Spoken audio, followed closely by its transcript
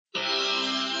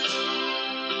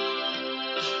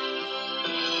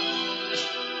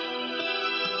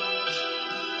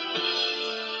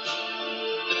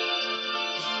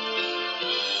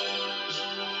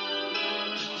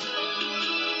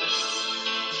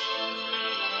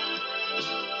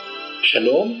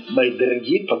Шалом, мои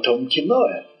дорогие потомки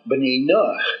Ноя, Бней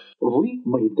Ноах. Вы,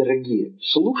 мои дорогие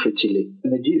слушатели,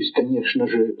 надеюсь, конечно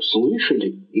же,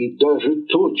 слышали и даже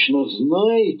точно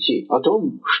знаете о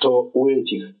том, что у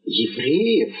этих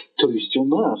евреев, то есть у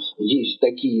нас, есть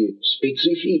такие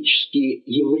специфические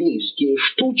еврейские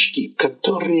штучки,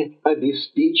 которые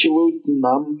обеспечивают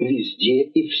нам везде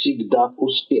и всегда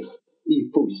успех. И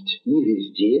пусть не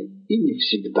везде и не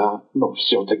всегда, но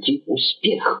все-таки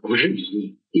успех в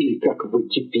жизни. Или, как вы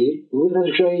теперь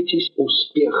выражаетесь,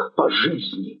 успех по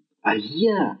жизни. А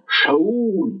я,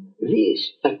 Шауль,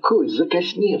 весь такой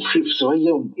закосневший в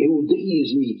своем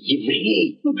иудаизме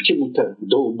еврей, почему-то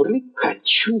добрый,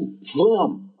 хочу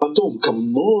вам,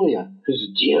 потомкам Ноя,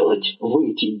 сделать в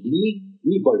эти дни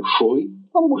небольшой,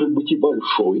 а может быть и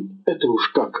большой, это уж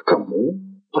как кому,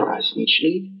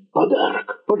 праздничный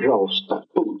подарок. Пожалуйста,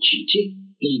 получите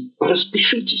и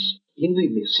распишитесь.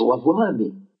 Иными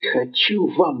словами, хочу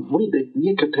вам выдать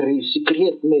некоторые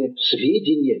секретные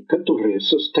сведения, которые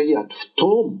состоят в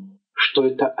том, что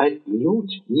это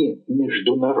отнюдь не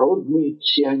международный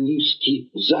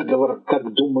сионистский заговор,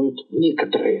 как думают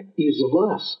некоторые из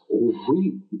вас.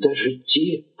 Увы, даже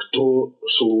те, кто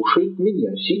слушает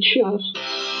меня сейчас.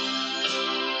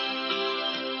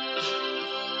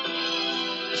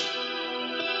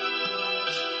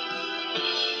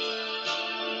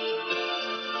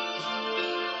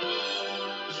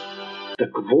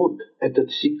 Так вот,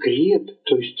 этот секрет,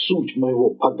 то есть суть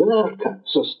моего подарка,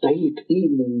 состоит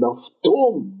именно в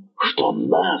том, что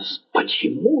нас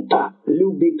почему-то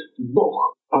любит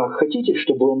Бог. А хотите,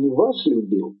 чтобы Он и вас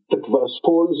любил? Так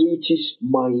воспользуйтесь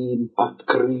моим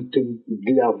открытым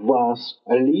для вас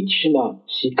лично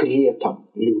секретом.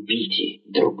 Любите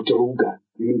друг друга,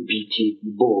 любите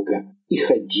Бога и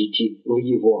ходите в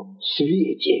Его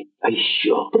свете. А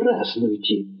еще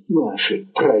празднуйте наши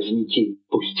праздники,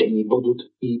 пусть они будут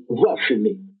и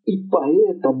вашими. И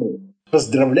поэтому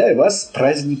поздравляю вас с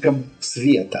праздником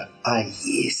Света. А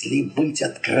если быть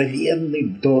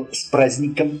откровенным, то с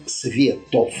праздником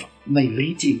Светов. На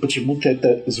иврите почему-то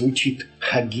это звучит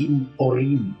Хагим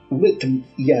Орим. В этом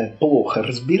я плохо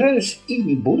разбираюсь и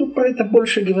не буду про это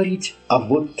больше говорить. А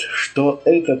вот что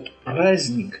этот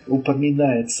праздник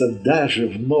упоминается даже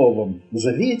в Новом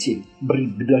Завете,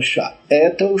 Брит Бедаша,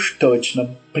 это уж точно.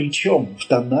 Причем в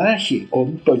Танахе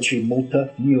он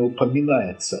почему-то не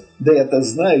упоминается. Да я-то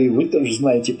знаю, и вы тоже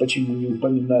знаете, почему не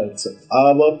упоминается.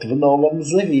 А вот в Новом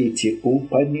Завете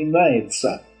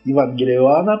упоминается. Евангелие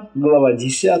Иоанна, глава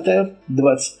 10,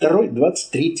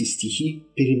 22-23 стихи,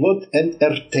 перевод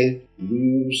НРТ. В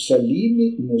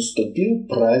Иерусалиме наступил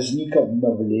праздник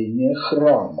обновления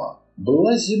храма.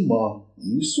 Была зима.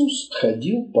 Иисус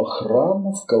ходил по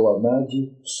храму в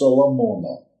колоннаде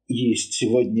Соломона. Есть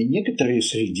сегодня некоторые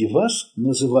среди вас,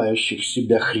 называющих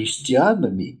себя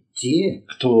христианами, те,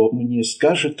 кто мне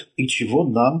скажет, и чего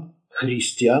нам,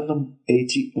 христианам,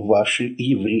 эти ваши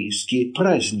еврейские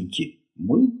праздники.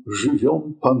 Мы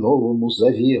живем по Новому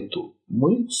Завету,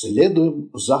 мы следуем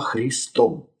за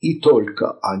Христом, и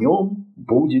только о нем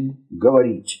будем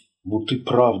говорить. Вот и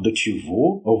правда,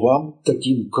 чего вам,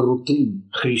 таким крутым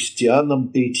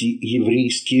христианам, эти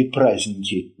еврейские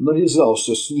праздники?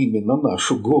 Навязался с ними на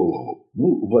нашу голову.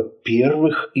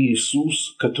 Во-первых,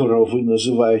 Иисус, которого вы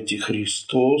называете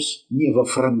Христос, не во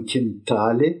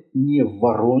Франкентале, не в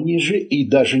Воронеже и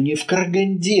даже не в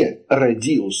Караганде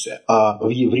родился, а в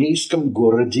еврейском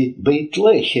городе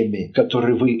Бейтлехеме,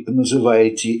 который вы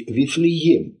называете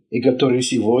Вифлеем, и который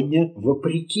сегодня,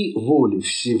 вопреки воле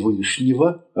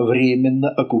Всевышнего, временно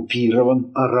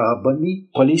оккупирован арабами,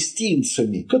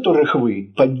 палестинцами, которых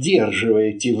вы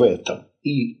поддерживаете в этом.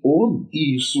 И он,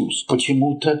 Иисус,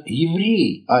 почему-то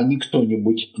еврей, а не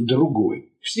кто-нибудь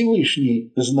другой.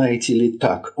 Всевышний, знаете ли,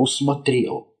 так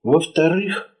усмотрел.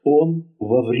 Во-вторых, он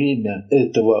во время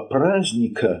этого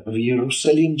праздника в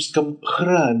Иерусалимском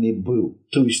храме был,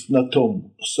 то есть на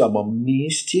том самом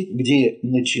месте, где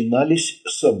начинались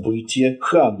события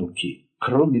Хануки.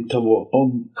 Кроме того,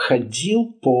 он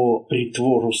ходил по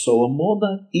притвору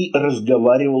Соломона и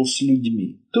разговаривал с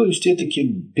людьми. То есть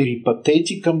этаким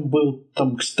перипатетиком был.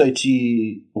 Там,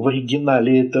 кстати, в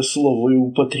оригинале это слово и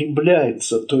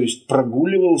употребляется. То есть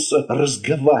прогуливался,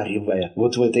 разговаривая,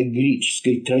 вот в этой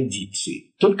греческой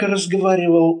традиции. Только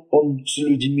разговаривал он с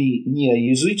людьми не о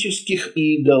языческих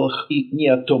идолах и не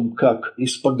о том, как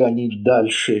испоганить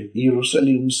дальше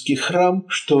Иерусалимский храм,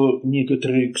 что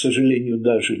некоторые, к сожалению,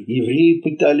 даже евреи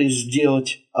пытались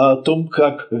сделать, а о том,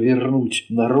 как вернуть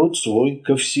народ свой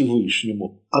ко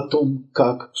Всевышнему, о том,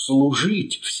 как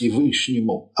служить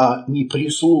Всевышнему, а не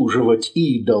прислуживать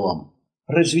идолам.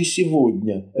 Разве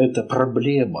сегодня эта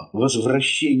проблема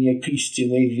возвращения к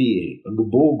истинной вере, к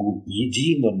Богу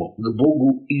единому, к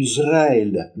Богу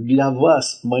Израиля для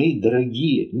вас, мои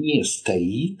дорогие, не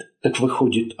стоит? Так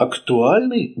выходит,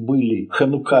 актуальны были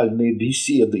ханукальные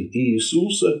беседы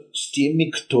Иисуса с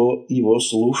теми, кто его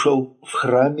слушал в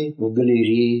храме в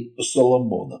галерее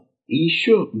Соломона? И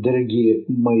еще, дорогие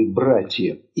мои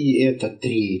братья, и это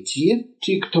третье,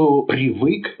 те, кто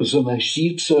привык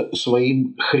заноситься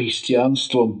своим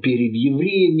христианством перед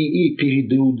евреями и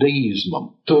перед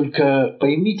иудаизмом. Только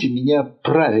поймите меня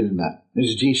правильно,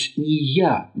 здесь не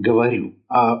я говорю,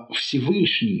 а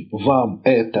Всевышний вам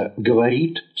это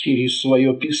говорит через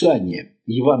свое Писание.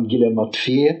 Евангелие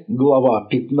Матфея, глава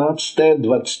 15,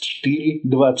 24,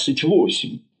 28.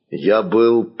 «Я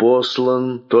был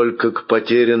послан только к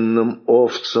потерянным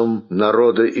овцам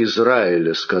народа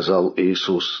Израиля», — сказал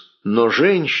Иисус. Но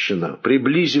женщина,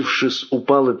 приблизившись,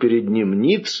 упала перед ним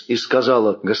ниц и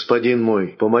сказала: «Господин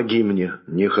мой, помоги мне».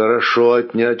 «Нехорошо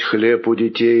отнять хлеб у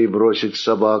детей и бросить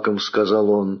собакам», — сказал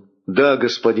он. «Да,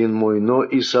 господин мой, но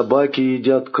и собаки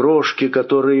едят крошки,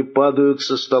 которые падают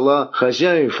со стола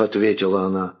хозяев», — ответила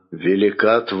она.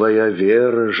 «Велика твоя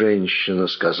вера, женщина», —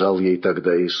 сказал ей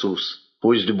тогда Иисус.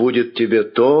 «Пусть будет тебе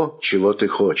то, чего ты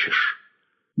хочешь».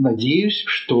 Надеюсь,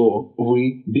 что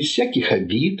вы без всяких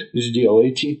обид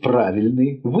сделаете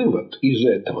правильный вывод из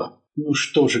этого. Ну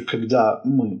что же, когда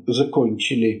мы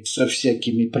закончили со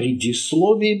всякими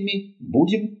предисловиями,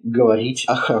 будем говорить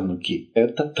о Хануке.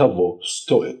 Это того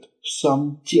стоит.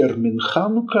 Сам термин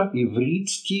 «ханука»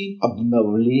 ивритский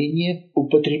 «обновление»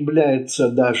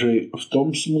 употребляется даже в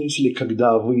том смысле,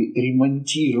 когда вы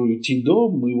ремонтируете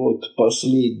дом, и вот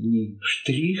последний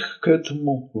штрих к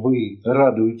этому, вы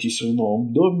радуетесь в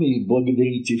новом доме и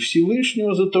благодарите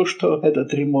Всевышнего за то, что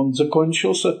этот ремонт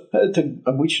закончился. Это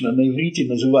обычно на иврите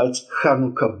называется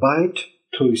 «ханука байт»,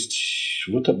 то есть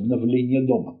вот обновление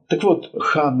дома. Так вот,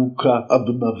 Ханука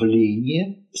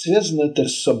обновление связано это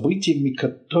с событиями,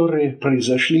 которые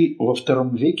произошли во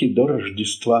II веке до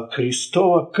Рождества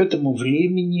Христова. К этому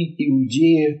времени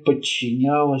Иудея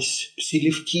подчинялась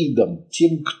селевкидам,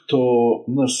 тем, кто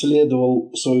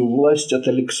наследовал свою власть от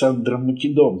Александра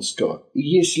Македонского. И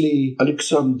если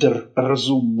Александр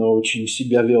разумно очень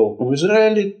себя вел в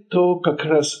Израиле, то как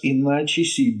раз иначе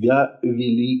себя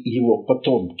вели его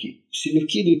потомки.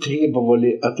 Селевкиды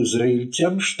требовали от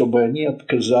израильтян, чтобы они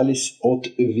отказались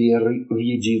от веры в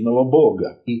единого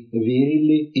Бога и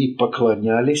верили и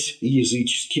поклонялись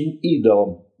языческим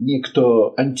идолам.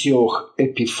 Некто Антиох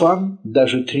Эпифан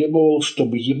даже требовал,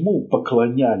 чтобы ему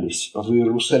поклонялись в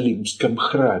Иерусалимском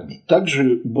храме.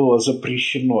 Также было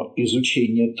запрещено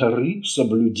изучение Торы,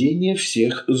 соблюдение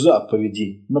всех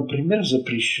заповедей. Например,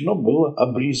 запрещено было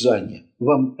обрезание.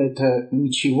 Вам это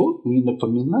ничего не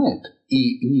напоминает?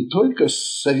 И не только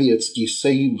Советский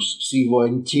Союз с его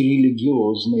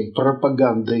антирелигиозной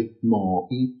пропагандой, но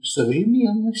и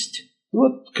современность.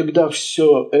 Вот когда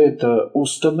все это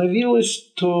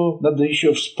установилось, то надо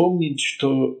еще вспомнить,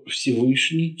 что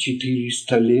Всевышний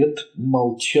 400 лет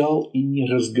молчал и не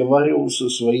разговаривал со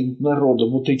своим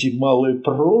народом. Вот эти малые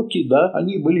пророки, да,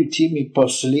 они были теми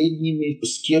последними,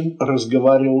 с кем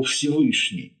разговаривал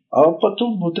Всевышний. А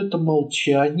потом вот это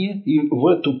молчание, и в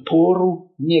эту пору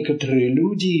некоторые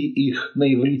люди, их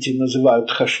на иврите называют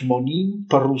хашмоним,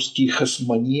 по-русски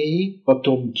хасмонеи,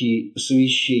 потомки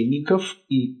священников,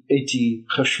 и эти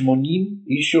хашмоним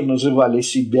еще называли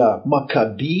себя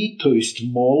макаби, то есть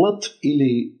молот,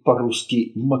 или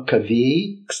по-русски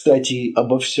маковей. Кстати,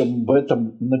 обо всем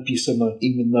этом написано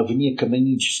именно в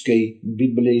неканонической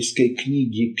библейской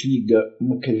книге, книга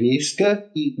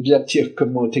Маковейская, и для тех,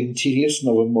 кому это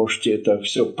интересно, вы можете это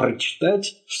все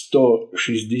прочитать. В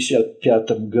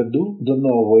 165 году до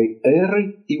новой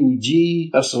эры иудеи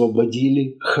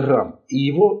освободили храм, и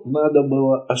его надо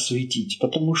было осветить,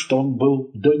 потому что он был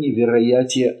до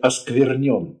невероятия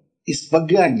осквернен,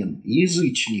 испоганен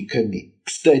язычниками.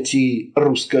 Кстати,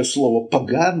 русское слово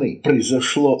 «поганый»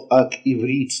 произошло от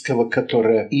ивритского,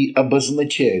 которое и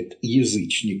обозначает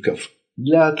язычников.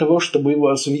 Для того, чтобы его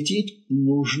осветить,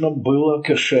 нужно было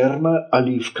кошерное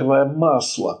оливковое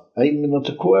масло, а именно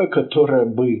такое, которое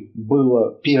бы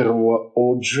было первого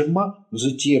отжима,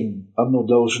 затем оно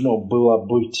должно было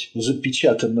быть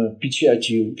запечатано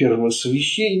печатью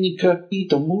первосвященника, и к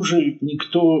тому же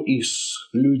никто из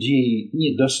людей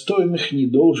недостойных не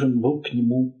должен был к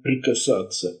нему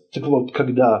прикасаться. Так вот,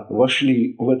 когда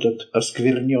вошли в этот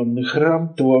оскверненный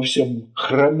храм, то во всем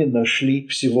храме нашли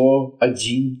всего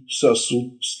один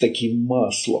сосуд с таким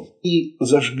маслом. И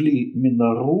зажгли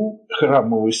минору,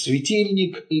 храмовый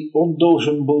светильник, и он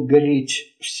должен был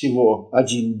гореть всего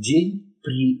один день.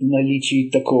 при наличии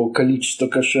такого количества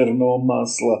кошерного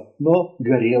масла, но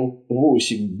горел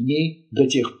 8 дней до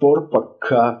тех пор,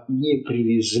 пока не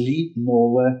привезли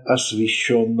новое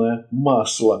освященное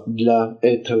масло для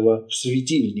этого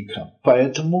светильника.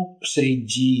 Поэтому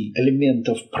среди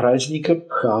элементов праздника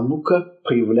Ханука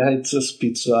появляется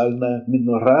специальная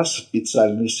минора,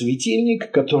 специальный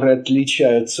светильник, который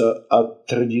отличается от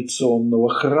традиционного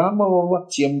храмового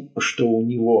тем, что у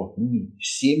него не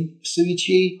 7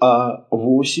 свечей, а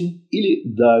 8 или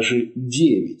даже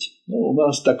 9. У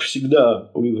нас так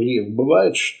всегда у евреев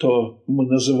бывает, что мы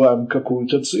называем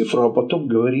какую-то цифру, а потом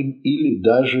говорим «или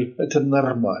даже». Это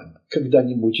нормально.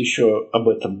 Когда-нибудь еще об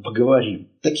этом поговорим.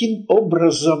 Таким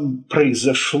образом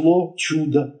произошло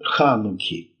чудо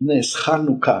Хануки, Нес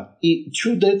Ханука. И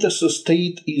чудо это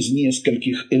состоит из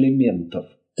нескольких элементов,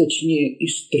 точнее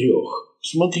из 3.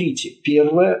 Смотрите,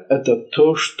 первое – это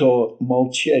то, что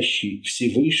молчащий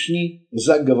Всевышний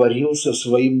заговорил со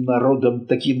своим народом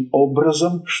таким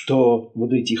образом, что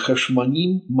вот эти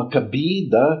хашманим,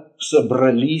 маккабеи,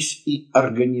 собрались и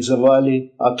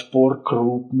организовали отпор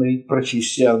крупной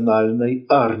профессиональной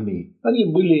армии. Они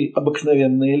были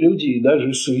обыкновенные люди и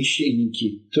даже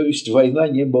священники, то есть война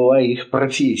не была их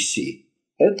профессией.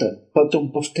 Это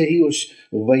потом повторилось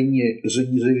в войне за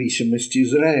независимость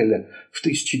Израиля в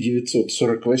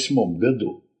 1948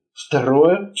 году.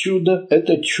 Второе чудо –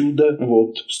 это чудо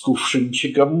с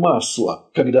кувшинчиком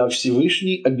масла, когда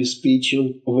Всевышний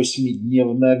обеспечил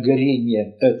 8-дневное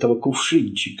горение этого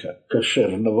кувшинчика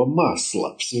кошерного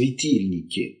масла в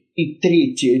светильнике. И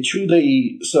третье чудо,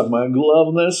 и самое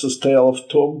главное, состояло в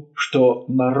том, что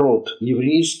народ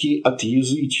еврейский от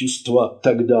язычества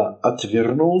тогда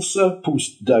отвернулся,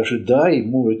 пусть даже,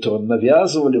 ему этого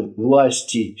навязывали,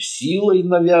 власти силой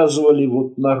навязывали,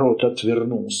 народ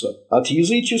отвернулся от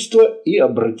язычества и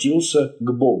обратился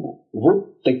к Богу.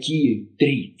 Вот такие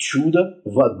 3 чуда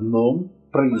в одном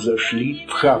произошли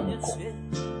в Хануку.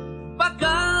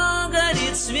 Пока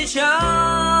горит свеча,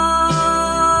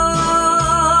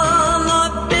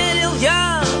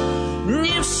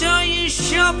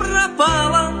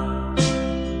 пропала,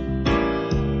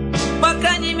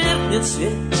 пока не меркнет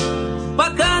свет,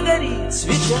 пока горит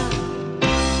свеча.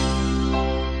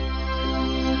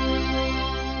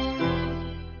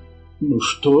 Ну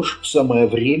что ж, самое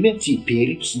время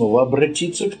теперь снова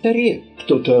обратиться к Торе.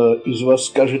 Кто-то из вас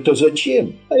скажет, а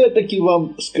зачем? А я таки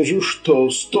вам скажу, что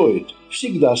стоит.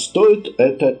 Всегда стоит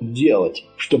это делать,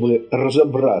 чтобы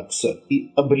разобраться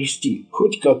и обрести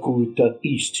хоть какую-то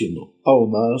истину. А у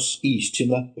нас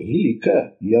истина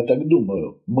великая, я так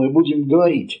думаю. Мы будем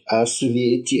говорить о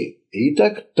свете.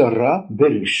 Итак, Тора,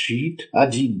 Берешит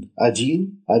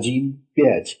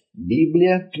 1:1-1:5.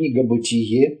 Библия, книга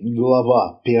Бытие,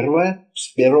 глава 1,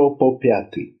 с 1 по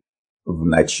 5. В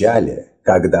начале,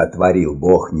 когда творил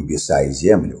Бог небеса и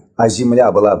землю, а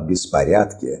земля была в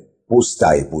беспорядке,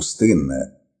 пуста и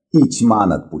пустынная, и тьма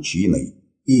над пучиной,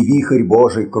 и вихрь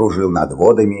Божий кружил над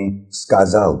водами,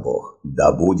 сказал Бог: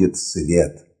 да будет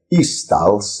свет. И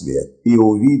стал свет, и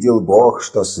увидел Бог,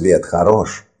 что свет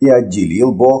хорош, и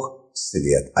отделил Бог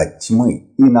свет от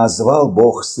тьмы, и назвал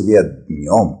Бог свет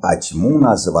днем, а тьму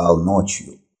назвал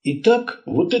ночью. Итак,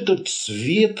 вот этот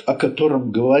свет, о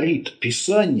котором говорит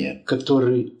Писание,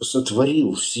 который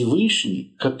сотворил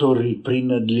Всевышний, который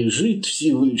принадлежит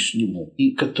Всевышнему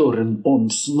и которым Он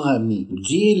с нами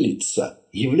делится,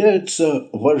 является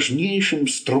важнейшим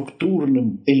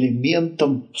структурным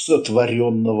элементом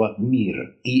сотворенного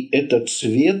мира. И этот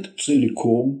свет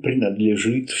целиком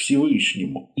принадлежит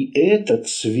Всевышнему. И этот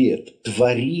свет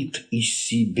творит из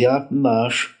себя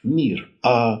наш мир.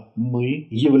 А мы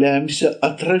являемся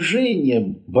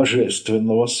отражением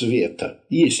божественного света,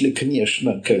 если,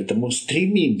 конечно, к этому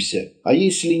стремимся. А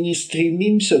если не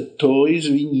стремимся, то,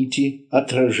 извините,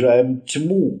 отражаем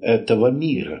тьму этого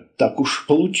мира. Так уж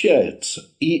получается.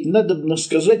 И надобно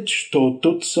сказать, что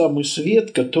тот самый свет,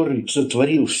 который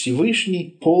сотворил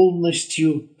Всевышний,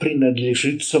 полностью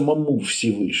принадлежит самому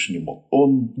Всевышнему.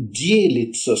 Он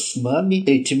делится с нами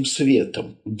этим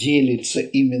светом. Делится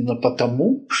именно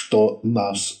потому, что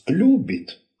нас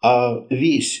любит. А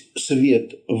весь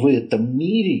свет в этом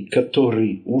мире,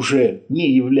 который уже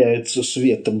не является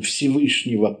светом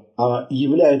Всевышнего, а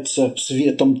является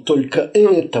светом только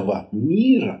этого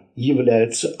мира,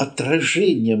 является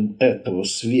отражением этого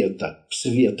света,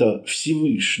 света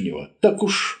Всевышнего. Так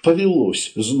уж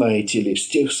повелось, знаете ли, с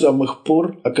тех самых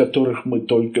пор, о которых мы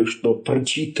только что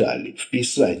прочитали в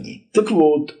Писании. Так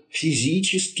вот,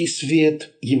 физический свет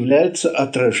является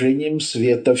отражением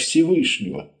света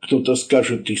Всевышнего. Кто-то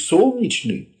скажет, и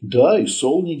солнечный? Да, и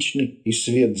солнечный, и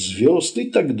свет звезд, и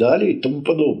так далее, и тому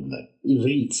подобное.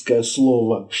 Ивритское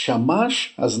слово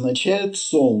 «шамаш» означает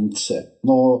 «солнце»,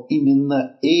 но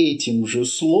именно этим же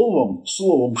словом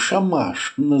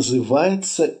 «шамаш»,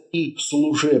 называется и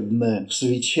служебная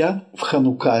свеча в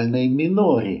ханукальной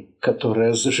миноре,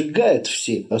 которая зажигает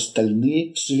все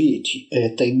остальные свечи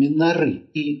этой миноры.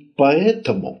 И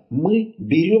поэтому мы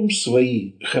берем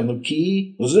свои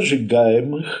ханукии,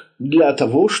 зажигаем их, для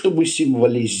того, чтобы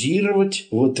символизировать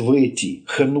вот в эти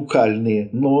ханукальные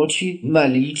ночи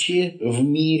наличие в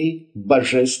мире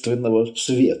божественного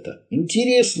света.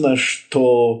 Интересно,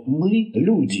 что мы,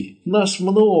 люди, нас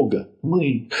много,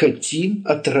 мы хотим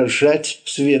отражать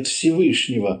свет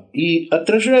Всевышнего и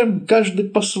отражаем каждый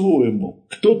по-своему.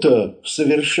 Кто-то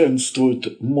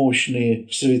совершенствует мощные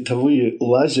световые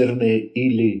лазерные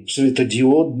или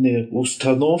светодиодные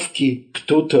установки,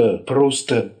 кто-то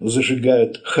просто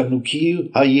зажигает ханукию,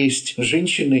 а есть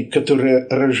женщины, которые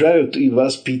рожают и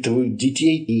воспитывают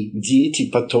детей, и дети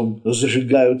потом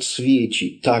зажигают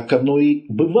свечи. Так оно и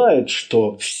бывает,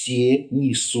 что все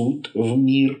несут в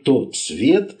мир тот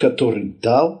свет, который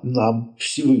дал нам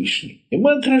Всевышний. И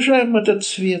мы отражаем этот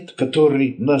свет,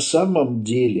 который на самом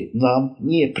деле нам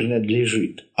не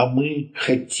принадлежит, а мы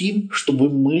хотим, чтобы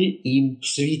мы им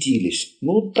светились.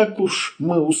 Ну, так уж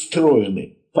мы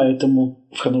устроены. Поэтому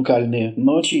в ханукальные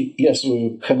ночи я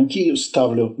свою ханукию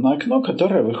ставлю на окно,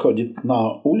 которое выходит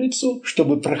на улицу,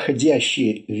 чтобы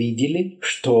проходящие видели,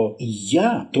 что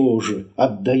я тоже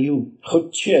отдаю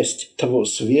хоть часть того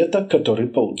света, который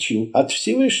получил от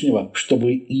Всевышнего,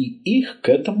 чтобы и их к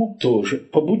этому тоже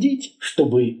побудить,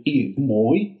 чтобы и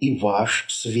мой, и ваш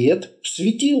свет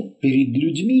светил перед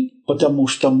людьми, потому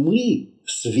что мы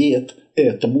свет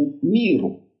этому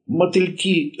миру.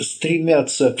 Мотыльки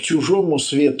стремятся к чужому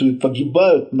свету и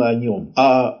погибают на нем,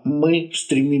 а мы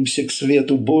стремимся к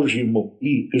свету Божьему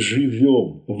и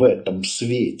живем в этом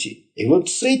свете. И вот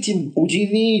с этим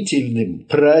удивительным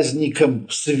праздником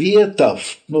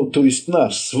светов, то есть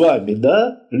нас с вами,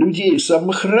 да, людей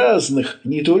самых разных,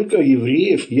 не только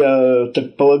евреев, я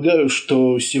так полагаю,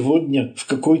 что сегодня в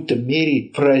какой-то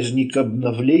мере праздник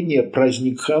обновления,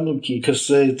 праздник Хануки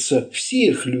касается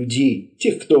всех людей,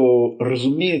 тех, кто,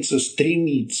 разумеется,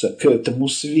 стремится к этому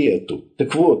свету.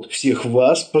 Так вот, всех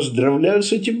вас поздравляю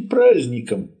с этим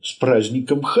праздником, с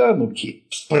праздником Хануки,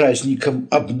 с праздником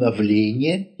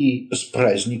обновления и с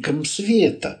праздником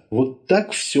света. Вот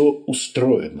так все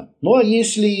устроено. Ну а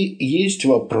если есть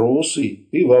вопросы,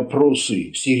 и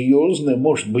вопросы серьезные,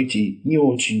 может быть и не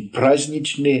очень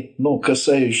праздничные, но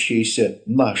касающиеся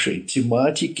нашей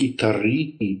тематики, Торы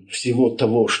и всего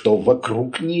того, что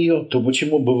вокруг нее, то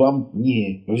почему бы вам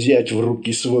не взять в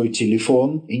руки свой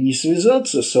телефон и не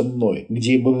связаться со мной,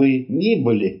 где бы вы ни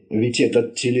были, ведь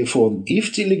этот телефон и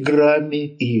в Телеграме,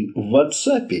 и в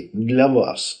WhatsApp для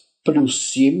вас.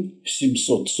 +7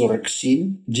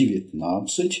 747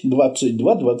 19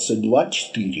 22 22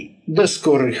 4. До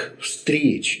скорых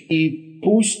встреч, и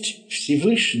пусть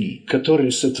Всевышний,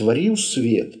 который сотворил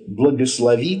свет,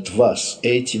 благословит вас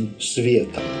этим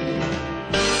светом.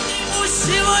 Пусть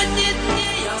сегодня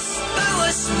дней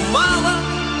осталось мало,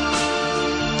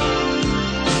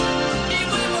 и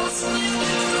выпал снег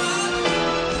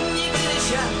не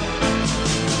горяча.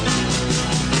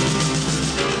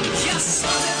 Я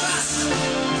сотый раз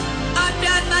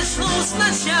опять начну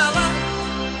сначала,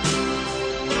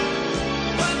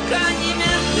 пока не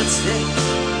меркнет свет,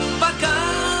 пока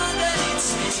горит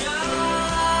свеча.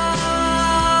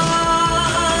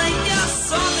 Я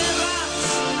сотый раз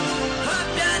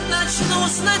опять начну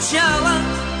сначала,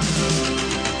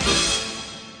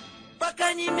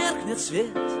 пока не меркнет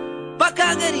свет,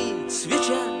 пока горит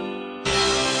свеча.